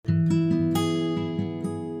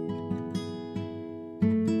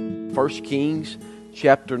1 Kings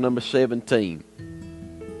chapter number 17.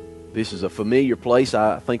 This is a familiar place.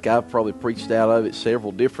 I think I've probably preached out of it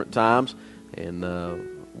several different times, and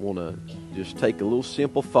want to just take a little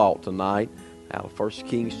simple thought tonight out of 1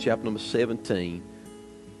 Kings chapter number 17.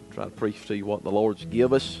 Try to preach to you what the Lord's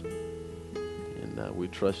give us, and we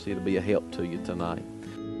trust it'll be a help to you tonight.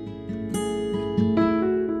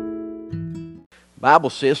 Bible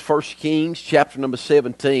says 1 Kings chapter number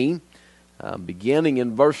 17, beginning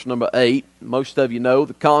in verse number 8. Most of you know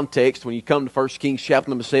the context when you come to 1 Kings chapter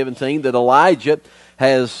number 17, that Elijah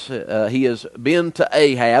has been to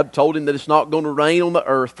Ahab, told him that it's not going to rain on the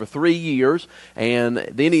earth for 3 years, and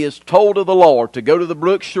then he is told of the Lord to go to the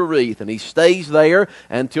brook Cherith, and he stays there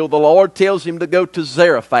until the Lord tells him to go to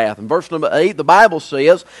Zarephath. In verse number 8, the Bible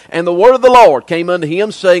says, "And the word of the Lord came unto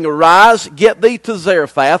him, saying, Arise, get thee to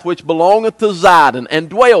Zarephath, which belongeth to Zidon, and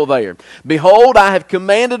dwell there. Behold, I have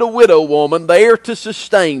commanded a widow woman there to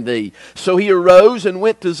sustain thee. So he arose and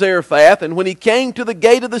went to Zarephath, and when he came to the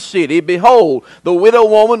gate of the city, behold, the widow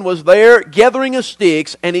woman was there gathering of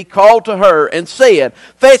sticks, and he called to her and said,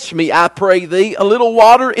 Fetch me, I pray thee, a little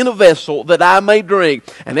water in a vessel, that I may drink.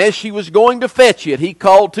 And as she was going to fetch it, he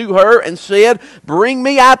called to her and said, Bring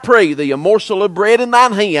me, I pray thee, a morsel of bread in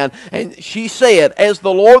thine hand. And she said, As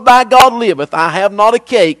the Lord thy God liveth, I have not a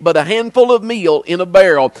cake, but a handful of meal in a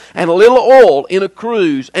barrel, and a little oil in a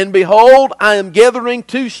cruse. And behold, I am gathering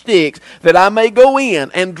 2 sticks, that I may go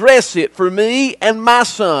in and dress it for me and my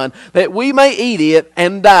son, that we may eat it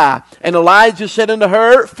and die. And Elijah said unto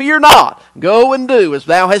her, Fear not, go and do as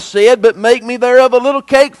thou hast said, but make me thereof a little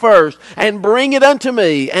cake first, and bring it unto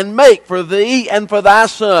me, and make for thee and for thy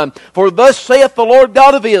son. For thus saith the Lord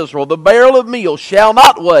God of Israel, The barrel of meal shall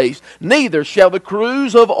not waste, neither shall the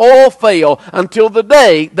cruse of oil fail, until the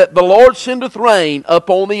day that the Lord sendeth rain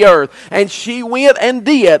upon the earth. And she went and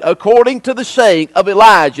did according to the saying of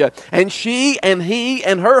Elijah. And she and he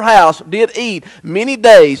and her house did eat many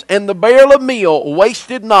days, and the barrel of meal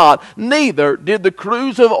wasted not, neither did the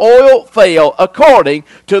cruse of oil fail, according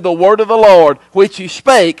to the word of the Lord, which he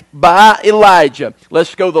spake by Elijah."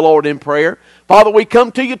 Let's go to the Lord in prayer. Father, we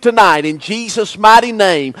come to you tonight in Jesus' mighty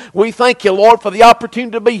name. We thank you, Lord, for the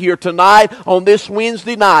opportunity to be here tonight on this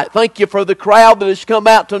Wednesday night. Thank you for the crowd that has come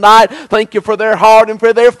out tonight. Thank you for their heart and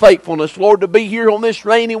for their faithfulness, Lord, to be here on this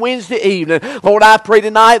rainy Wednesday evening. Lord, I pray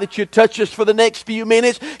tonight that you touch us for the next few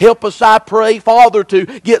minutes. Help us, I pray, Father, to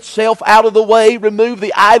get self out of the way, remove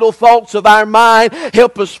the idle thoughts of our mind.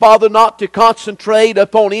 Help us, Father, not to concentrate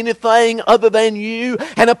upon anything other than you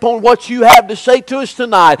and upon what you have to say to us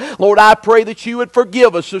tonight. Lord, I pray that you would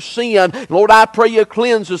forgive us of sin. Lord, I pray you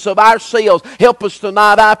cleanse us of ourselves. Help us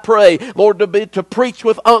tonight, I pray, Lord, to preach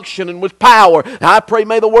with unction and with power. I pray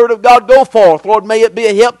may the word of God go forth. Lord, may it be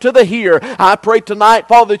a help to the hearer. I pray tonight,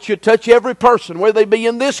 Father, that you touch every person, whether they be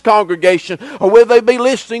in this congregation or whether they be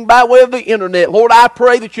listening by way of the internet. Lord, I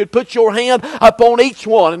pray that you'd put your hand upon each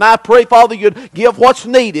one. And I pray, Father, you'd give what's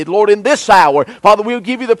needed, Lord, in this hour. Father, we'll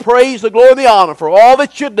give you the praise, the glory, and the honor for all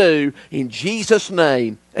that you do. In Jesus'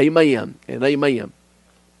 name, amen and amen.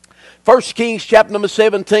 1 Kings chapter number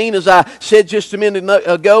 17, as I said just a minute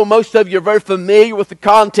ago, most of you are very familiar with the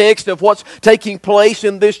context of what's taking place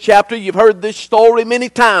in this chapter. You've heard this story many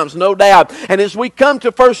times, no doubt. And as we come to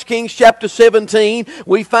 1 Kings chapter 17,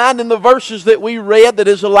 we find in the verses that we read that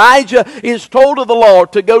as Elijah is told of the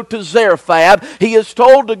Lord to go to Zarephath, he is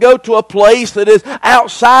told to go to a place that is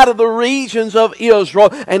outside of the regions of Israel,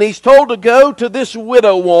 and he's told to go to this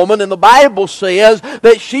widow woman, and the Bible says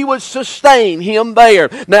that she would sustain him there.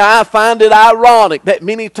 Now, I find it ironic that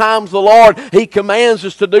many times the Lord, He commands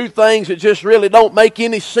us to do things that just really don't make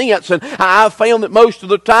any sense. And I've found that most of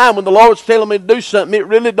the time when the Lord's telling me to do something, it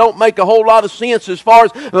really don't make a whole lot of sense as far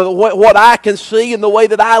as what I can see and the way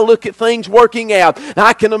that I look at things working out. And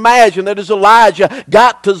I can imagine that as Elijah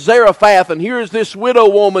got to Zarephath, and here's this widow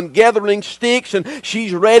woman gathering sticks, and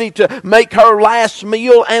she's ready to make her last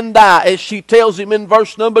meal and die, as she tells him in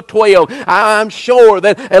verse number 12. I'm sure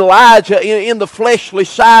that Elijah, in the fleshly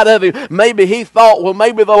side of him, maybe he thought, well,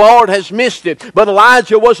 maybe the Lord has missed it. But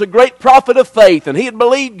Elijah was a great prophet of faith, and he had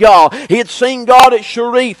believed God. He had seen God at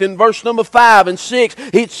Cherith in verse number 5 and 6.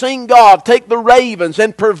 He'd seen God take the ravens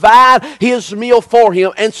and provide his meal for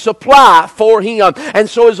him and supply for him. And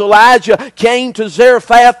so as Elijah came to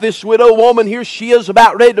Zarephath, this widow woman, here she is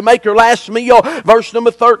about ready to make her last meal. Verse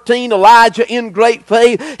number 13, Elijah in great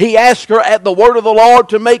faith, he asked her at the word of the Lord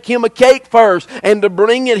to make him a cake first and to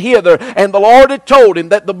bring it hither. And the Lord had told him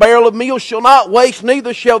that the barrel of meal shall not waste,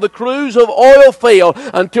 neither shall the cruse of oil fail,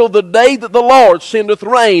 until the day that the Lord sendeth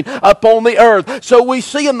rain upon the earth. So we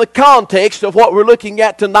see in the context of what we're looking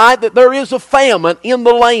at tonight that there is a famine in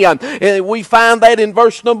the land. And we find that in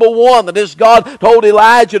verse number 1, that as God told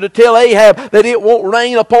Elijah to tell Ahab that it won't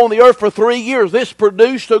rain upon the earth for 3 years, this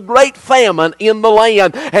produced a great famine in the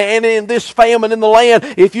land. And in this famine in the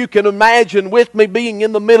land, if you can imagine with me being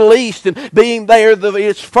in the Middle East and being there,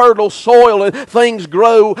 it's fertile soil and things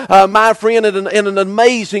grow, my friend, at an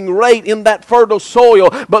amazing rate in that fertile soil.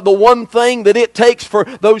 But the one thing that it takes for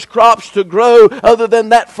those crops to grow, other than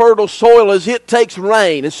that fertile soil, is it takes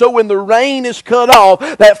rain. And so when the rain is cut off,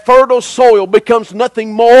 that fertile soil becomes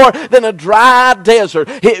nothing more than a dry desert.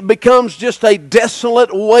 It becomes just a desolate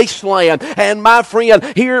wasteland. And my friend,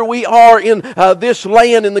 here we are in this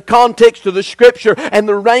land in the context of the Scripture, and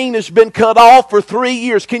the rain has been cut off for 3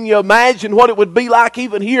 years. Can you imagine what it would be like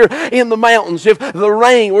even here in the mountains if the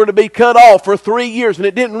rain were to be cut off for 3 years and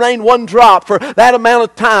it didn't rain one drop for that amount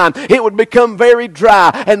of time? It would become very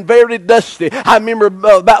dry and very dusty. I remember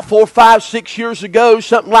about 4, 5, 6 years ago,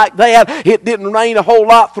 something like that, it didn't rain a whole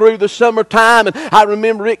lot through the summertime, and I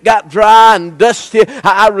remember it got dry and dusty.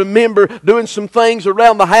 I remember doing some things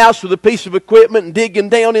around the house with a piece of equipment and digging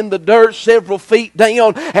down in the dirt several feet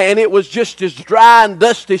down, and it was just as dry and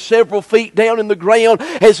dusty several feet down in the ground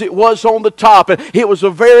as it was on the top. And it was a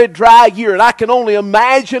very dry year, and I can only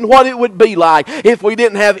imagine what it would be like if we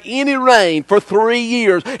didn't have any rain for 3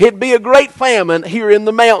 years. It'd be a great famine here in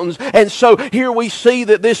the mountains. And so here we see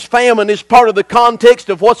that this famine is part of the context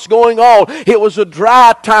of what's going on. It was a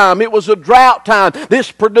dry time. It was a drought time.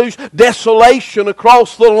 This produced desolation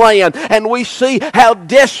across the land. And we see how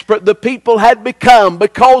desperate the people had become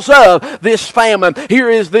because of this famine. Here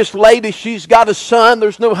is this lady. She's got a son.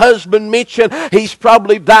 There's no husband mentioned. He's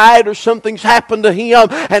probably died or something's happened to him.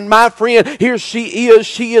 And my friend, here she is.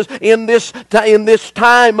 She is in this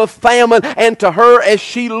time of famine. And to her, as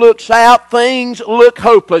she looks out, things look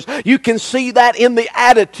hopeless. You can see that in the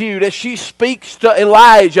attitude as she speaks to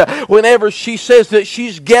Elijah whenever she says that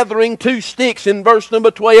she's gathering 2 sticks in verse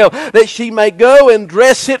number 12, that she may go and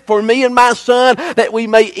dress it for me and my son, that we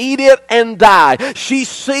may eat it and die. She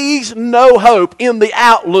sees no hope in the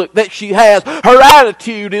outlook that she has. Her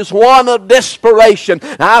attitude is one of desperation.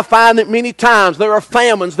 Now, I find that many times there are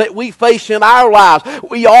famines that we face in our lives.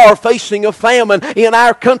 We are facing a famine in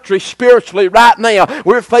our country spiritually right now.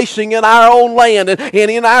 We're facing in our own land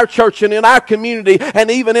and in our church and in our community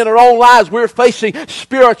and even in our own lives. We're facing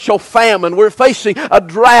spiritual famine. We're facing a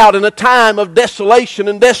drought and a time of desolation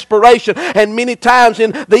and desperation. And many times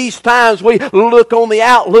in these times we look on the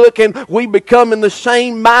outlook and we become in the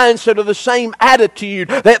same mindset or the same attitude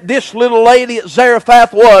that this little lady at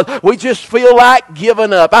Zarephath was. We just feel like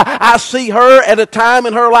giving up. I see her at a time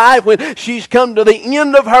in her life when she's come to the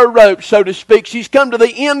end of her rope, so to speak. She's come to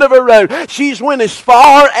the end of her road. She's went as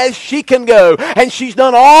far as she can go, and she's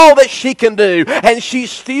done all that she can do, and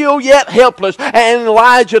she's still yet helpless. And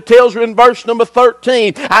Elijah tells her in verse number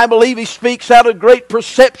 13, I believe he speaks out of great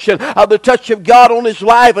perception of the touch of God on his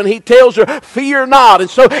life, and he tells her, fear not. And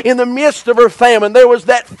so in the midst of her famine, there was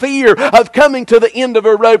that fear of coming to the end of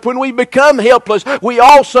her rope. When we become helpless, we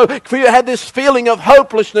also have this feeling of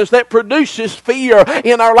hopelessness that produces fear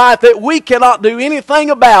in our life that we cannot do anything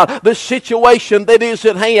about the situation that is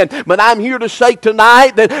at hand. But I'm here to say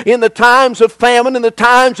tonight that in the times of famine, in the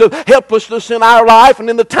times of helplessness in our life, and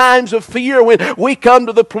in the times of fear, when we come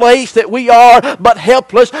to the place that we are but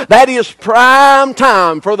helpless, that is prime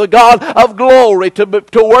time for the God of glory to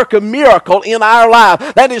work a miracle in our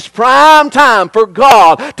life. That is prime time for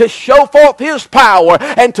God to show forth His power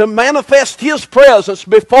and to manifest His presence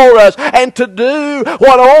before us and to do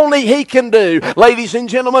what only He can do. Ladies and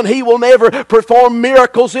gentlemen, He will never perform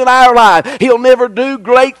miracles in our life. He'll never do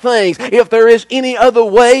great things if there is any other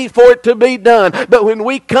way for it to be done. But when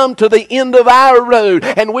we come to the end of our road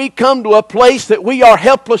and we come to a place that we are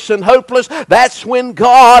helpless and hopeless, that's when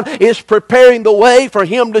God is preparing the way for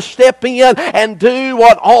Him to step in and do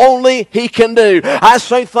what only He can do. I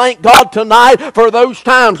say thank God tonight for those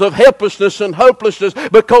times of helplessness and hopelessness,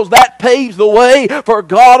 because that paves the way for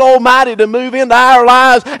God Almighty to move into our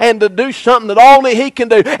lives and to do something that only He can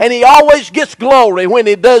do. And He always gets glory when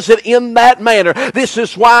He does it in that manner. This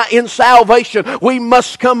is why in salvation we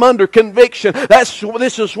must come under conviction.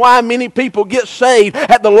 This is why many people get saved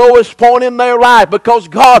at the lowest point in their life, because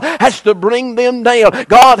God has to bring them down.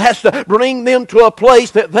 God has to bring them to a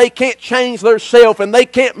place that they can't change themselves and they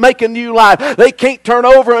can't make a new life. They can't turn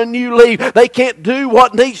over a new leaf. They can't do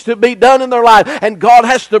what needs to be done in their life. And God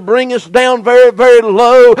has to bring us down very, very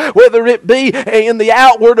low, whether it be in the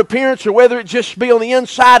outward appearance or whether it just be on the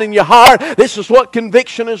inside in your heart. This us what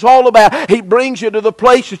conviction is all about. He brings you to the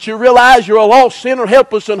place that you realize you're a lost sinner,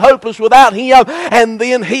 helpless and hopeless without Him, and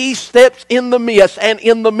then He steps in the midst and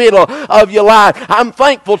in the middle of your life. I'm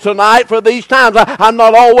thankful tonight for these times. I'm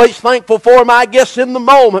not always thankful for them, I guess, in the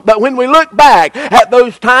moment, but when we look back at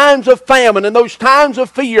those times of famine and those times of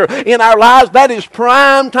fear in our lives, that is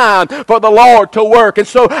prime time for the Lord to work. And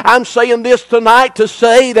so I'm saying this tonight to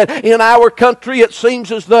say that in our country it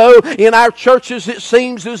seems as though, in our churches it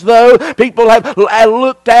seems as though people have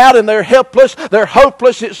looked out and they're helpless, they're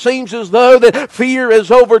hopeless. It seems as though that fear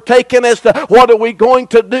is overtaken as to what are we going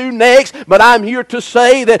to do next. But I'm here to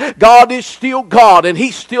say that God is still God and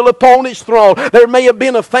He's still upon His throne. There may have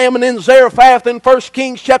been a famine in Zarephath in 1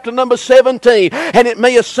 Kings chapter number 17, and it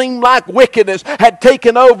may have seemed like wickedness had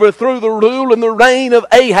taken over through the rule and the reign of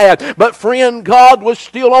Ahab. But friend, God was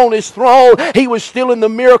still on His throne. He was still in the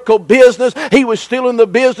miracle business. He was still in the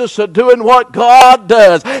business of doing what God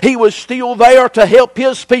does. He was still there to help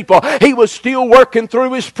His people. He was still working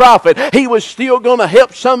through His prophet. He was still going to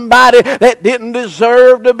help somebody that didn't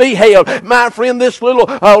deserve to be helped. My friend, this little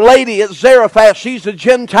lady at Zarephath, she's a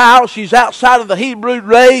Gentile. She's outside of the Hebrew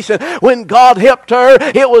race. And when God helped her,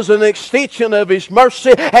 it was an extension of His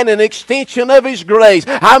mercy and an extension of His grace.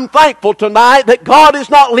 I'm thankful tonight that God is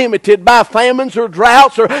not limited by famines or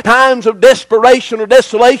droughts or times of desperation or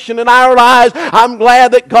desolation in our lives. I'm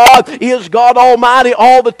glad that God is God Almighty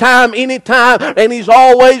all the time, anytime, and He's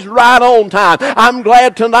always right on time. I'm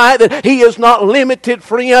glad tonight that He is not limited,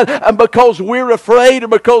 friend, because we're afraid or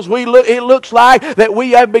because it looks like that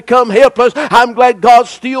we have become helpless. I'm glad God's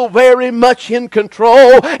still very much in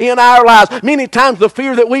control in our lives. Many times the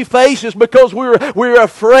fear that we face is because we're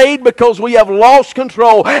afraid, because we have lost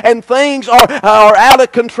control and things are out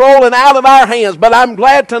of control and out of our hands. But I'm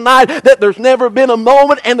glad tonight that there's never been a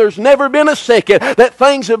moment and there's never been a second that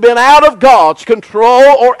things have been out of God's control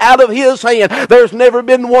or out of His hand. There's never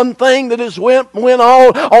been one thing that has went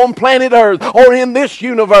on planet Earth or in this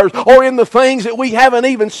universe or in the things that we haven't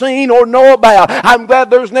even seen or know about. I'm glad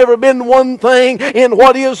there's never been one thing in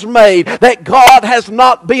what is made that God has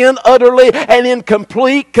not been utterly and in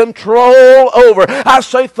complete control over. I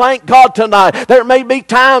say thank God tonight. There may be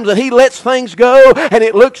times that He lets things go and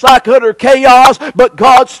it looks like utter chaos, but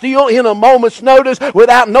God still in a moment's notice,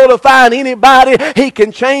 without notifying anybody, He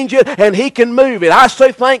can change it and He can move it. I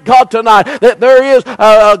say thank God tonight that there is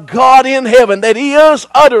a God in heaven that is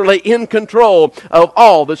utterly in control of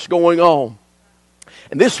all that's going on.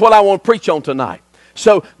 And this is what I want to preach on tonight.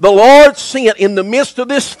 So the Lord sent in the midst of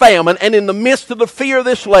this famine and in the midst of the fear of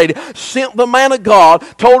this lady, sent the man of God,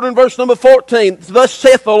 told her in verse number 14, thus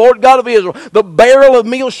saith the Lord God of Israel, the barrel of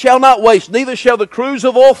meal shall not waste, neither shall the cruse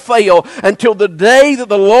of oil fail until the day that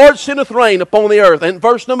the Lord sendeth rain upon the earth. And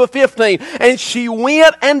verse number 15, and she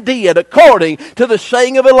went and did according to the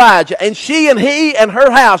saying of Elijah. And she and he and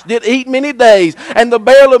her house did eat many days, and the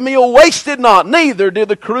barrel of meal wasted not, neither did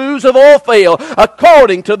the cruse of oil fail,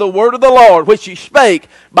 according to the word of the Lord, which He spake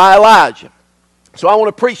by Elijah. So I want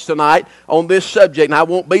to preach tonight on this subject, and I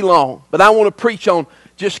won't be long, but I want to preach on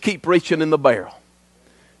just keep reaching in the barrel.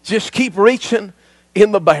 Just keep reaching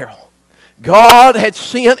in the barrel. God had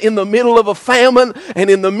sent in the middle of a famine and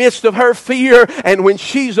in the midst of her fear, and when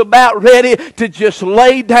she's about ready to just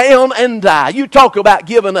lay down and die. You talk about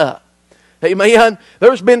giving up. Amen.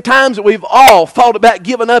 There's been times that we've all thought about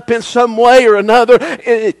giving up in some way or another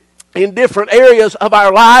in different areas of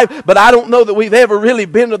our life, but I don't know that we've ever really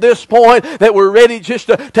been to this point that we're ready just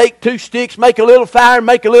to take two sticks, make a little fire,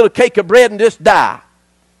 make a little cake of bread, and just die.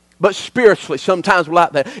 But spiritually, sometimes we're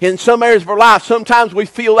like that. In some areas of our life, sometimes we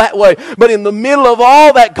feel that way. But in the middle of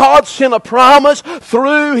all that, God sent a promise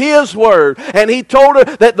through His Word. And He told her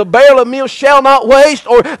that the barrel of meal shall not waste,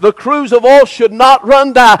 or the cruse of oil should not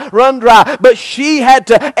run dry. But she had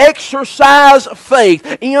to exercise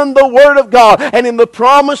faith in the Word of God and in the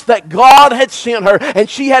promise that God had sent her. And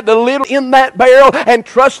she had to live in that barrel and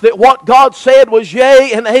trust that what God said was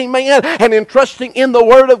yea and amen. And in trusting in the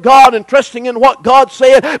Word of God and trusting in what God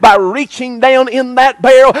said, by reaching down in that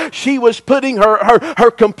barrel, she was putting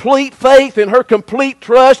her complete faith and her complete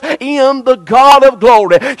trust in the God of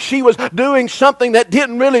glory. She was doing something that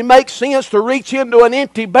didn't really make sense, to reach into an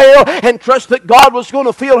empty barrel and trust that God was going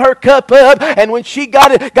to fill her cup up. And when she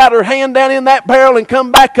got her hand down in that barrel and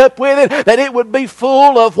come back up with it, that it would be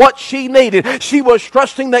full of what she needed. She was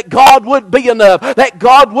trusting that God would be enough, that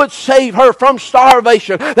God would save her from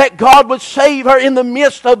starvation, that God would save her in the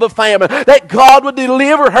midst of the famine, that God would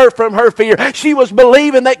deliver her her from her fear. She was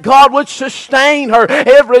believing that God would sustain her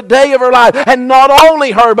every day of her life. And not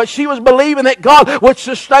only her, but she was believing that God would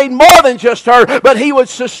sustain more than just her, but He would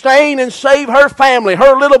sustain and save her family,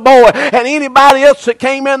 her little boy, and anybody else that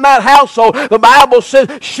came in that household. The Bible says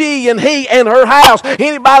she and he and her house,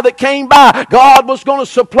 anybody that came by, God was going to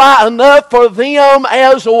supply enough for them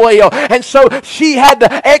as well. And so she had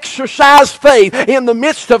to exercise faith in the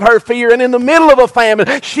midst of her fear and in the middle of a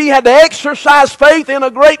famine. She had to exercise faith in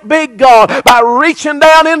a great big God by reaching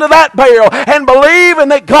down into that barrel and believing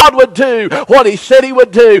that God would do what He said He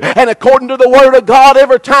would do. And according to the Word of God,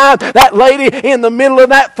 every time that lady in the middle of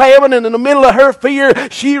that famine and in the middle of her fear,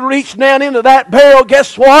 she reached down into that barrel,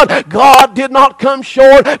 guess what? God did not come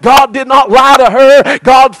short. God did not lie to her.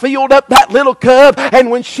 God filled up that little cup, and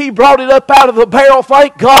when she brought it up out of the barrel,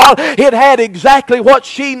 thank God, it had exactly what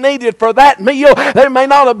she needed for that meal. There may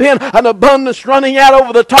not have been an abundance running out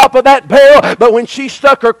over the top of that barrel, but when she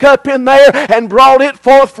stuck her cup in there and brought it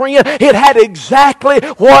forth, friend, it had exactly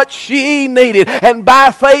what she needed. And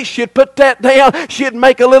by faith, she'd put that down. She'd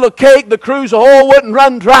make a little cake. The cruise of oil wouldn't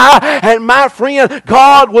run dry. And my friend,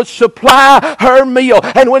 God would supply her meal.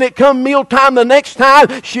 And when it come meal time the next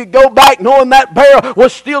time, she'd go back knowing that barrel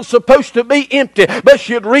was still supposed to be empty. But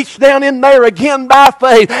she'd reach down in there again by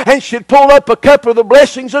faith, and she'd pull up a cup of the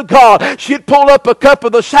blessings of God. She'd pull up a cup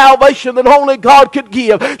of the salvation that only God could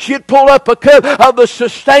give. She'd pull up a cup of the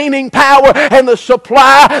sustaining power and the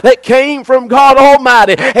supply that came from God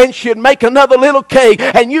Almighty. And she'd make another little cake.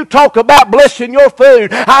 And you talk about blessing your food.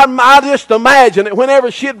 I just imagine that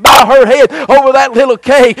whenever she'd bow her head over that little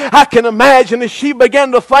cake, I can imagine as she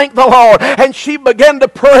began to thank the Lord and she began to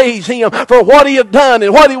praise Him for what He had done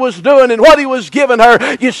and what He was doing and what He was giving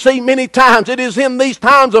her. You see, many times it is in these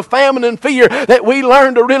times of famine and fear that we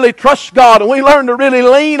learn to really trust God and we learn to really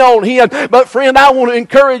lean on Him. But friend, I want to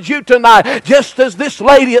encourage you tonight, just as this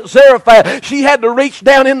lady at Zarephath, she had to reach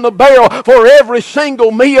down in the barrel for every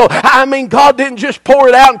single meal. I mean, God didn't just pour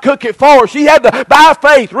it out and cook it for her. She had to, by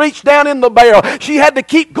faith, reach down in the barrel. She had to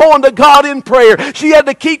keep going to God in prayer. She had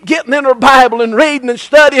to keep getting in her Bible and reading and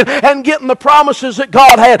studying and getting the promises that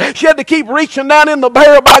God had. She had to keep reaching down in the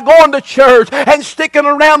barrel by going to church and sticking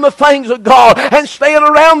around the things of God and staying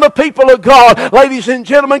around the people of God. Ladies and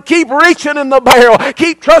gentlemen, keep reaching in the barrel.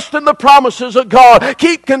 Keep trusting the promises of God.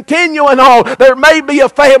 Keep continuing on. There may be a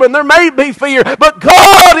famine, there may be fear, but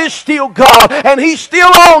God is still God, and He's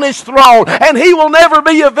still on His throne, and He will never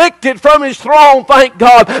be evicted from His throne, thank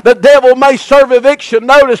God. The devil may serve eviction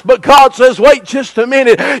notice, but God says, wait just a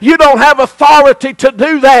minute. You don't have authority to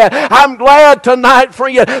do that. I'm glad tonight for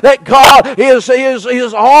you that God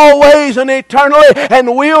is always and eternally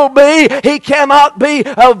and will be. He cannot be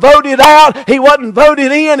voted out. He wasn't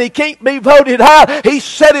voted in. He can't be voted out. He's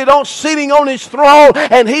sitting on His throne,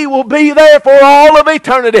 and He will be there for all of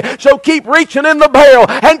eternity. So keep reaching in the barrel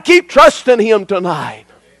and keep trusting Him tonight.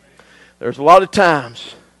 There's a lot of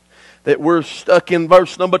times that we're stuck in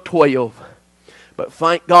verse number 12. But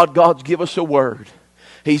thank God, God's give us a word.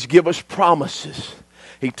 He's give us promises.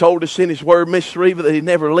 He told us in His word, Miss Reva, that He'd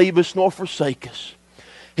never leave us nor forsake us.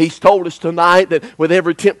 He's told us tonight that with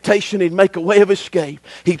every temptation He'd make a way of escape.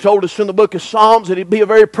 He told us in the book of Psalms that He'd be a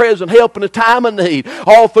very present help in a time of need.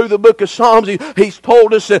 All through the book of Psalms He's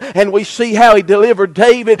told us, and we see how He delivered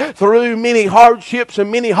David through many hardships and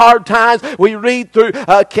many hard times. We read through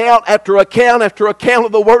account after account after account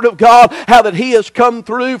of the Word of God, how that He has come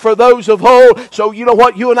through for those of old. So you know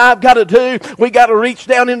what you and I have got to do? We got to reach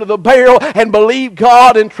down into the barrel and believe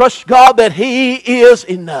God and trust God that He is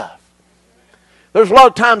enough. There's a lot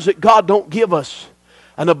of times that God don't give us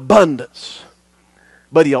an abundance,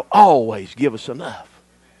 but He'll always give us enough.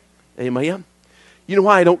 Amen? You know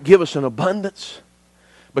why He don't give us an abundance?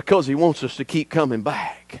 Because He wants us to keep coming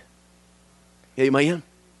back. Amen?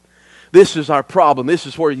 This is our problem. This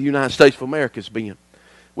is where the United States of America has been.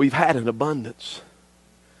 We've had an abundance.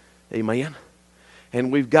 Amen?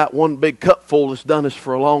 And we've got one big cup full that's done us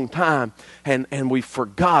for a long time, and we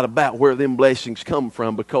forgot about where them blessings come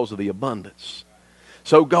from because of the abundance.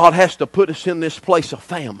 So God has to put us in this place of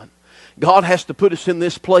famine. God has to put us in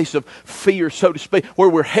this place of fear, so to speak, where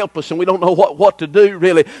we're helpless and we don't know what to do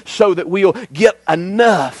really, so that we'll get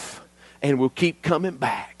enough and we'll keep coming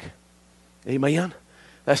back. Amen?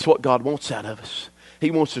 That's what God wants out of us. He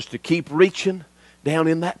wants us to keep reaching down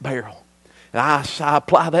in that barrel. And I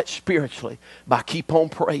apply that spiritually by keep on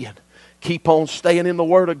praying. Keep on staying in the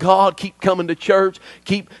Word of God. Keep coming to church.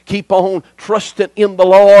 Keep on trusting in the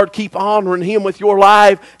Lord. Keep honoring Him with your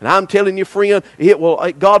life. And I'm telling you, friend,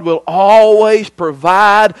 God will always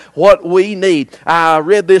provide what we need. I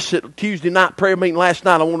read this at Tuesday night prayer meeting last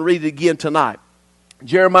night. I want to read it again tonight.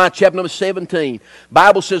 Jeremiah chapter number 17.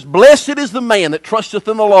 Bible says, blessed is the man that trusteth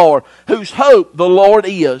in the Lord, whose hope the Lord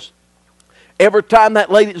is. Every time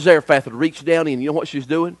that lady at Zarephath would reach down in, you know what she's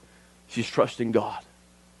doing? She's trusting God.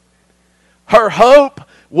 Her hope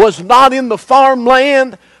was not in the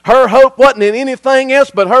farmland. Her hope wasn't in anything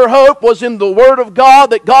else, but her hope was in the Word of God,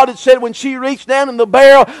 that God had said when she reached down in the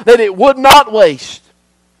barrel that it would not waste.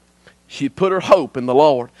 She put her hope in the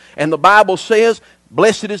Lord. And the Bible says,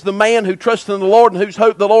 blessed is the man who trusts in the Lord and whose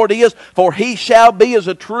hope the Lord is, for he shall be as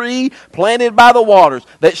a tree planted by the waters,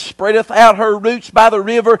 that spreadeth out her roots by the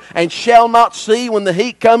river, and shall not see when the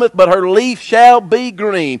heat cometh, but her leaf shall be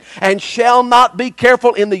green, and shall not be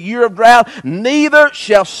careful in the year of drought, neither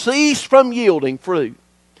shall cease from yielding fruit.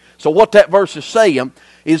 So what that verse is saying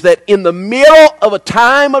is that in the middle of a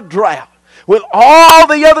time of drought, when all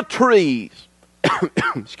the other trees,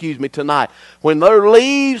 excuse me, tonight, when their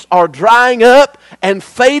leaves are drying up and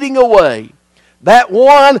fading away, that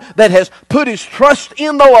one that has put his trust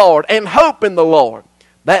in the Lord and hope in the Lord,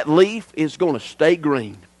 that leaf is going to stay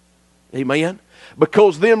green. Amen?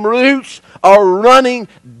 Because them roots are running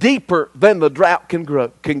deeper than the drought can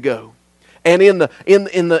go. And in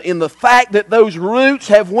the fact that those roots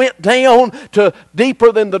have went down to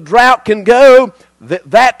deeper than the drought can go,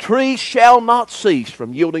 that tree shall not cease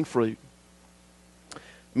from yielding fruit.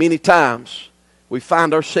 Many times we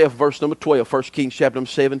find ourselves, verse number 12, 1 Kings chapter number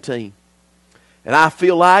 17. And I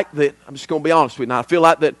feel like that, I'm just going to be honest with you now, I feel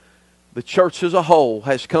like that the church as a whole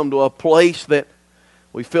has come to a place that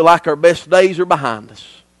we feel like our best days are behind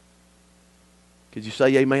us. Could you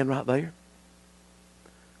say amen right there?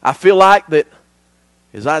 I feel like that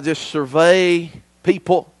as I just survey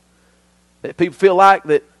people, that people feel like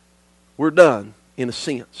that we're done in a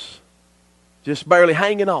sense. Just barely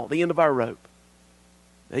hanging on the end of our rope.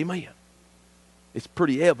 Amen. It's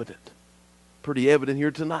pretty evident. Pretty evident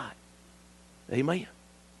here tonight. Amen.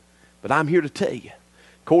 But I'm here to tell you,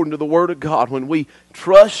 according to the Word of God, when we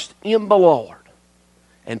trust in the Lord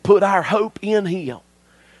and put our hope in Him,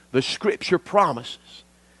 the Scripture promises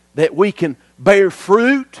that we can bear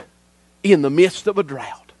fruit in the midst of a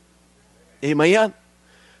drought. Amen.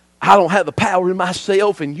 I don't have the power in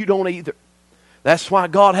myself, and you don't either. That's why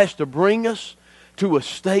God has to bring us to a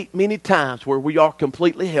state many times where we are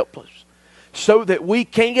completely helpless, so that we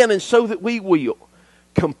can and so that we will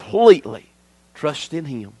completely trust in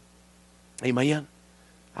Him. Amen.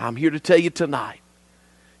 I'm here to tell you tonight,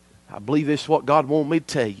 I believe this is what God wanted me to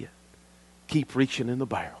tell you. Keep reaching in the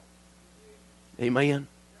barrel. Amen.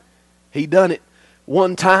 He done it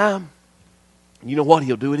one time. You know what?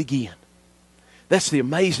 He'll do it again. That's the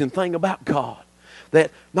amazing thing about God.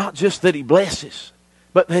 That not just that He blesses,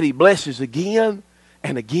 but that He blesses again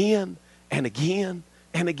and again and again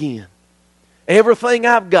and again. Everything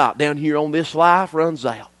I've got down here on this life runs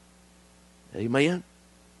out. Amen.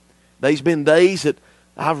 There's been days that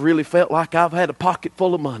I've really felt like I've had a pocket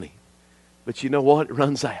full of money. But you know what? It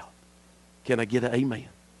runs out. Can I get an amen?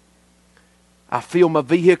 I fill my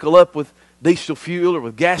vehicle up with diesel fuel or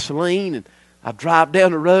with gasoline, and I drive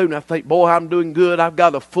down the road and I think, boy, I'm doing good. I've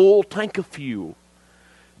got a full tank of fuel.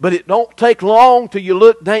 But it don't take long till you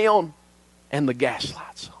look down and the gas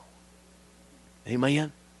light's on.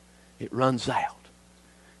 Amen? It runs out.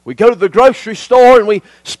 We go to the grocery store and we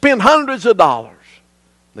spend hundreds of dollars.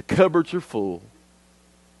 The cupboards are full.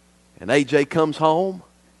 And AJ comes home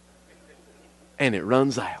and it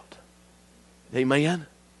runs out. Amen?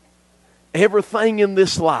 Everything in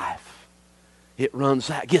this life, it runs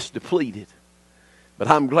out, gets depleted. But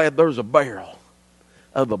I'm glad there's a barrel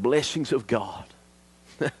of the blessings of God.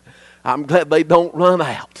 I'm glad they don't run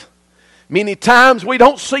out. Many times we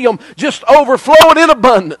don't see them just overflowing in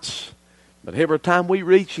abundance. But every time we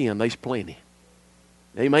reach in, there's plenty.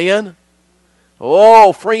 Amen?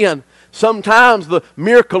 Oh, friend, sometimes the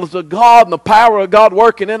miracles of God and the power of God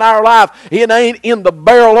working in our life, it ain't in the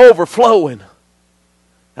barrel overflowing.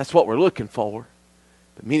 That's what we're looking for.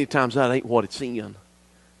 But many times that ain't what it's in.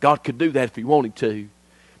 God could do that if He wanted to.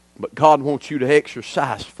 But God wants you to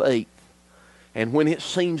exercise faith. And when it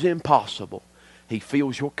seems impossible, He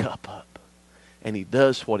fills your cup up. And He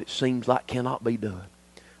does what it seems like cannot be done.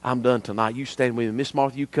 I'm done tonight. You stand with me. Miss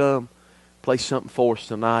Martha, you come. Play something for us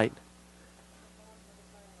tonight.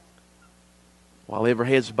 While every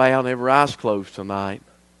head's bowed and every eye's closed tonight.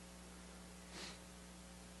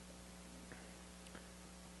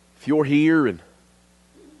 If you're here and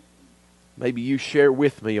maybe you share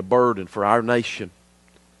with me a burden for our nation.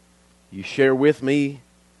 You share with me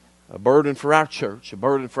a burden for our church, a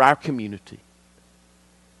burden for our community.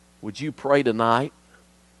 Would you pray tonight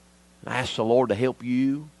and ask the Lord to help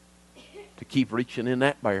you to keep reaching in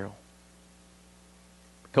that barrel?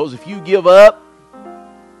 Because if you give up,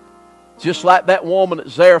 Just like that woman at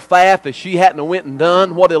Zarephath, if she hadn't went and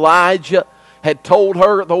done what Elijah had told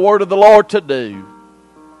her the word of the Lord to do,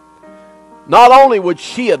 not only would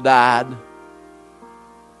she have died,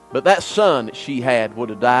 but that son that she had would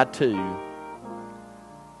have died too.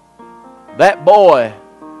 That boy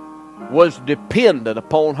was dependent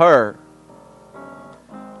upon her.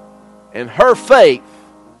 And her faith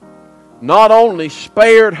not only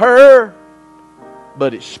spared her,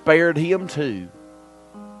 but it spared him too.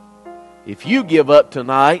 If you give up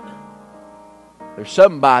tonight, there's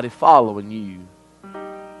somebody following you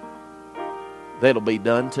that'll be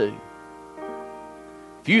done too.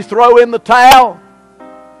 If you throw in the towel,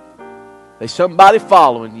 there's somebody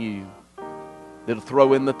following you that'll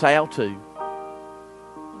throw in the towel too.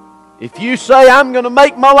 If you say, I'm going to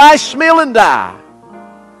make my last meal and die,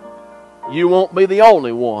 you won't be the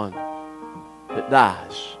only one that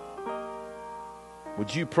dies.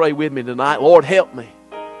 Would you pray with me tonight? Lord, help me.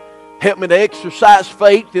 Help me to exercise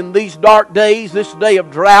faith in these dark days, this day of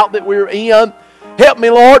drought that we're in. Help me,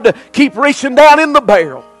 Lord, to keep reaching down in the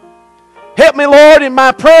barrel. Help me, Lord, in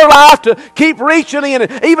my prayer life to keep reaching in,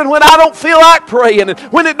 even when I don't feel like praying and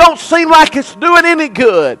when it don't seem like it's doing any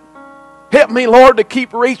good. Help me, Lord, to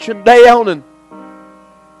keep reaching down and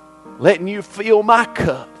letting you fill my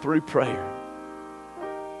cup through prayer.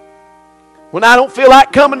 When I don't feel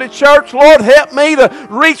like coming to church, Lord, help me to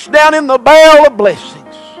reach down in the barrel of blessings.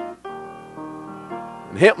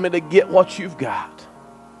 And help me to get what you've got.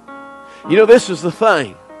 You know, this is the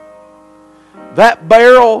thing. That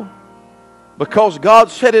barrel, because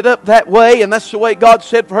God set it up that way, and that's the way God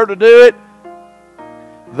said for her to do it,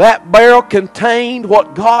 that barrel contained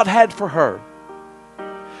what God had for her.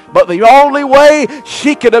 But the only way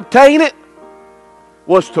she could obtain it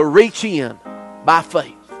was to reach in by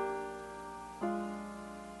faith.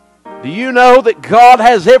 Do you know that God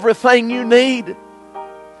has everything you need?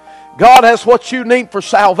 God has what you need for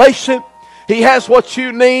salvation. He has what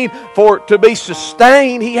you need to be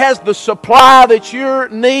sustained. He has the supply that your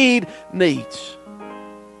need needs.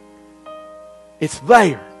 It's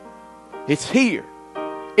there. It's here.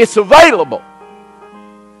 It's available.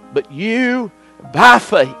 But you, by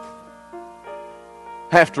faith,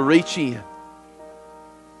 have to reach in.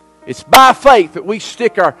 It's by faith that we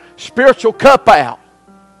stick our spiritual cup out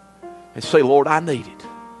and say, Lord, I need it.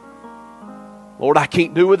 Lord, I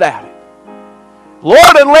can't do without it.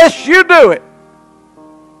 Lord, unless you do it,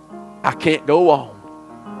 I can't go on.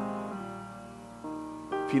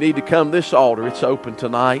 If you need to come to this altar, it's open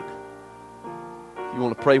tonight. If you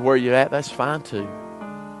want to pray where you're at, that's fine too.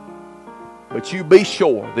 But you be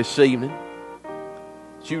sure this evening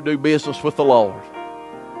that you do business with the Lord.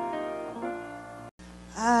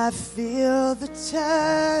 I feel the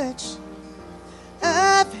touch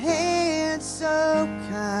of hands so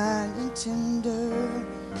kind and tender.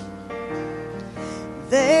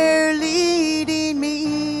 They're leading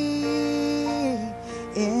me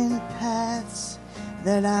in paths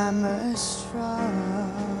that I must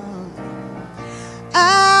trod.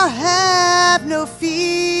 I'll have no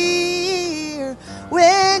fear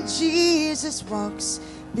when Jesus walks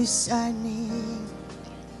beside me.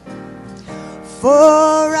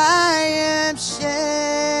 For I am sheltered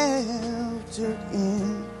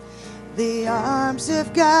in the arms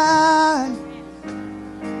of God.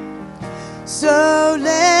 So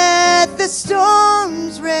let the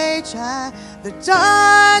storms rage high, the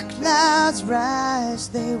dark clouds rise,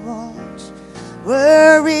 they won't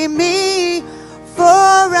worry me. For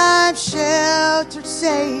I'm sheltered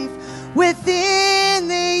safe within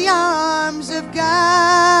the arms of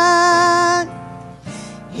God.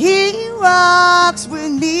 He walks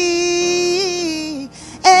with me,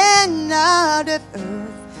 and not of earth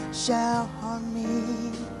shall harm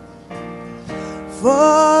me.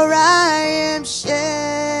 For I am sheltered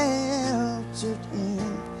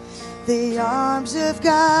in the arms of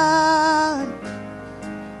God.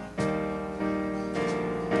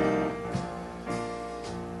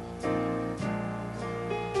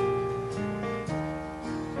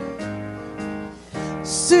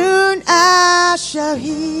 Soon I shall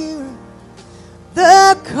hear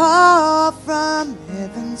the call from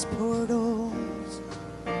heaven's portals.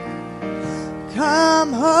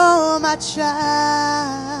 Come home, my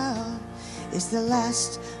child, it's the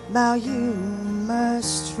last mile you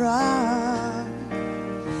must trod.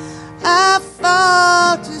 I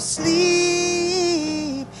fall to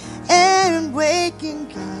sleep and wake in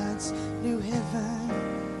God's new heaven.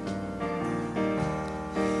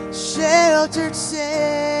 Sheltered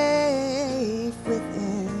safe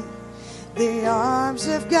within the arms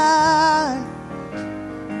of God.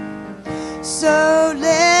 So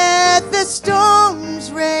let the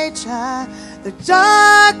storms rage high, the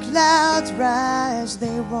dark the clouds rise,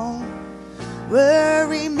 they won't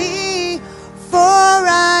worry me, for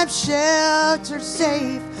I'm sheltered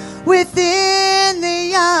safe within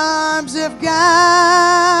the arms of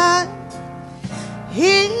God.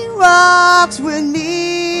 He walks with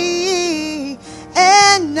me,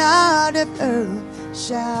 and not of earth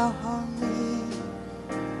shall harm me,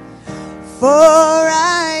 for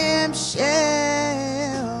I am sheltered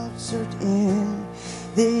in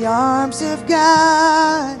the arms of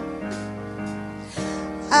God.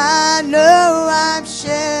 I know I'm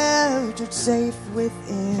sheltered safe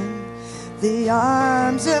within the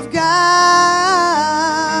arms of God.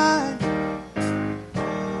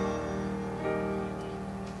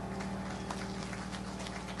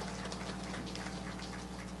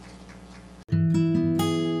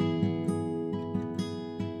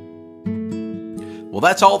 Well,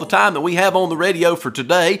 that's all the time that we have on the radio for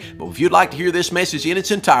today, but if you'd like to hear this message in its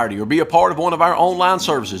entirety or be a part of one of our online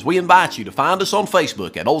services, we invite you to find us on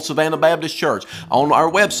Facebook at Old Savannah Baptist Church, on our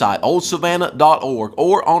website, oldsavannah.org,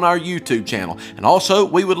 or on our YouTube channel. And also,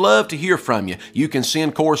 we would love to hear from you. You can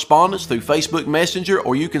send correspondence through Facebook Messenger,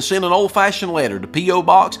 or you can send an old-fashioned letter to P.O.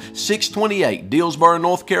 Box 628, Dillsboro,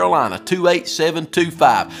 North Carolina,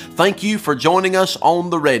 28725. Thank you for joining us on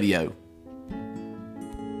the radio.